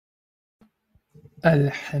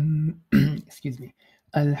Excuse me.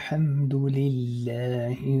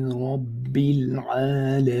 Alhamdulillahi Rabbil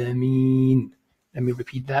Alameen. Let me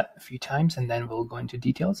repeat that a few times and then we'll go into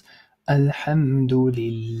details.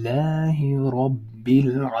 Alhamdulillahi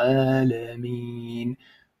Rabbil Alameen.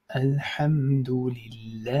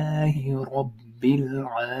 Alhamdulillahi Rabbil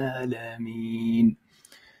Alameen.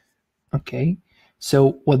 Okay,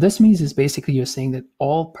 so what this means is basically you're saying that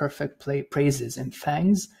all perfect praises and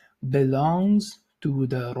thanks belongs to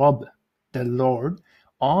the Rabb, the Lord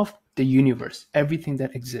of the universe, everything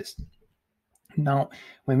that exists. Now,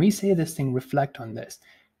 when we say this thing, reflect on this.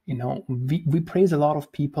 You know, we praise a lot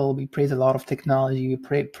of people, we praise a lot of technology, we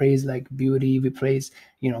praise like beauty, we praise,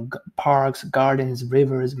 you know, parks, gardens,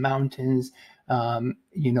 rivers, mountains,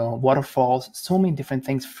 you know, waterfalls, so many different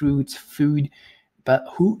things, fruits, food. But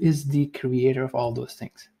who is the creator of all those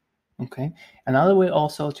things? Okay. Another way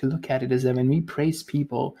also to look at it is that when we praise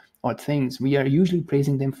people or things, we are usually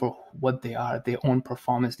praising them for what they are, their own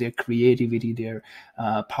performance, their creativity, their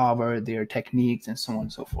power, their techniques, and so on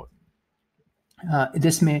and so forth.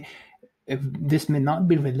 This may not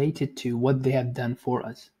be related to what they have done for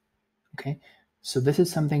us. Okay. So this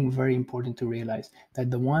is something very important to realize,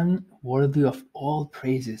 that the one worthy of all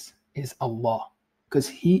praises is Allah, because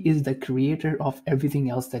He is the creator of everything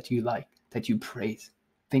else that you like, that you praise.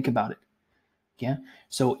 Think about it. Yeah.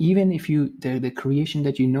 So even if the creation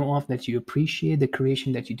that you know of, that you appreciate, the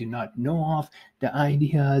creation that you do not know of, the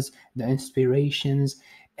ideas, the inspirations,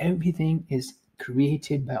 everything is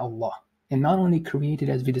created by Allah. And not only created,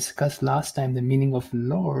 as we discussed last time, the meaning of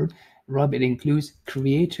Lord, Rabb, it includes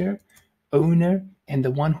creator, owner, and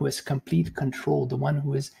the one who has complete control, the one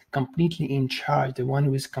who is completely in charge, the one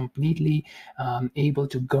who is completely able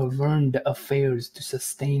to govern the affairs, to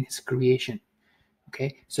sustain his creation.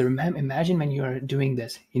 Okay, so imagine when you are doing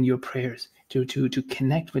this in your prayers, to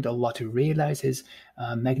connect with Allah, to realize His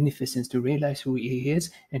magnificence, to realize who He is,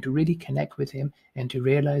 and to really connect with Him, and to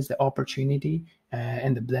realize the opportunity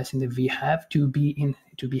and the blessing that we have to be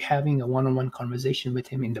having a one-on-one conversation with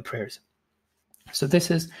Him in the prayers. So this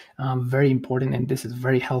is very important, and this is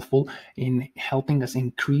very helpful in helping us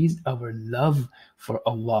increase our love for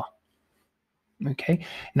Allah. Okay,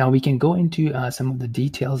 now we can go into some of the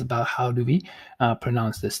details about how do we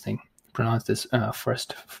pronounce this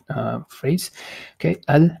first phrase. Okay,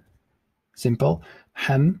 al, simple,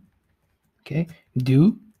 ham, okay,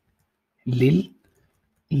 do, lil,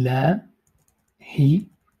 la, he.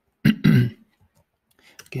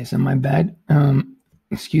 Okay, so my bad.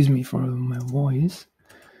 Excuse me for my voice.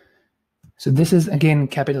 So this is again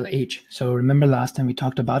capital H. So remember last time we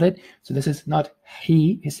talked about it. So this is not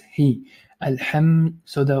he, is he.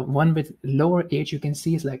 So the one with lower H you can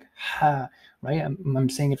see is like ha, right? I'm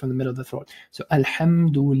saying it from the middle of the throat. So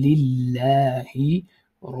Alhamdulillahi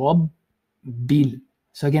Rabbil.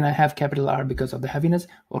 So again, I have capital R because of the heaviness.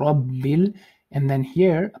 Rabbil. And then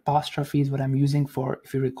here, apostrophe is what I'm using for,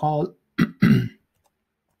 if you recall,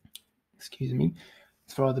 excuse me,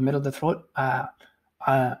 for the middle of the throat.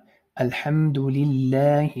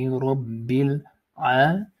 Alhamdulillahi Rabbil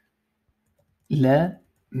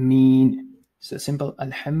Alameen. So simple.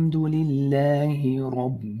 Alhamdulillahi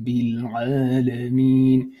Rabbil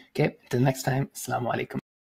Alameen. Okay, until next time. Assalamu alaikum.